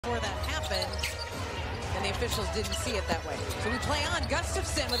happened, and the officials didn't see it that way. So we play on.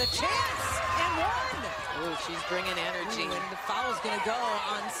 Gustafson with a chance, and one. Ooh, she's bringing energy. Ooh, and the foul's going to go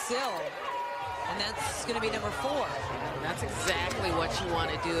on Syl. And that's going to be number 4. That's exactly what you want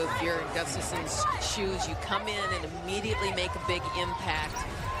to do if you're in Gustafson's shoes. You come in and immediately make a big impact.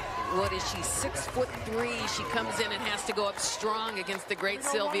 What is she, 6'3"? She comes in and has to go up strong against the great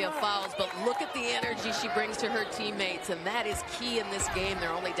Sylvia Fowles. But look at the energy she brings to her teammates, and that is key in this game.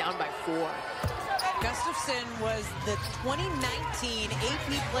 They're only down by 4. Gustafson was the 2019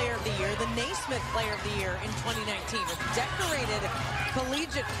 AP Player of the Year, the Naismith Player of the Year in 2019, a decorated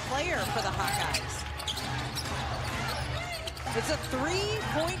collegiate player for the Hawkeyes. It's a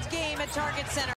 3-point game at Target Center.